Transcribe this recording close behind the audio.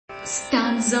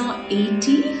Stanza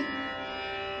 80.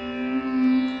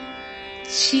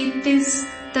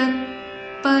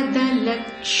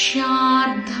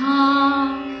 Chitistatpadalakshadha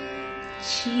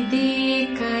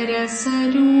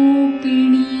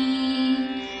chidekarasarupini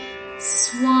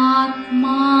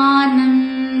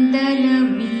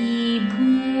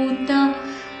swatmanandalabhibhuta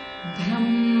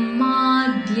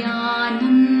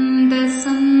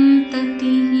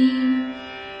brahmadhyanandasantatihi.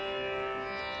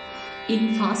 In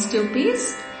faster pace.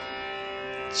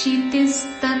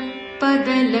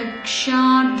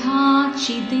 Chitistatpadalakshadha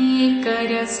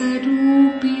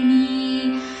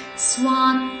chidekarasarupini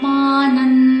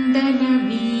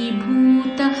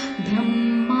swatmanandalabhibhuta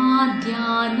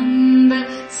brahmadhyananda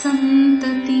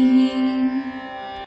santati.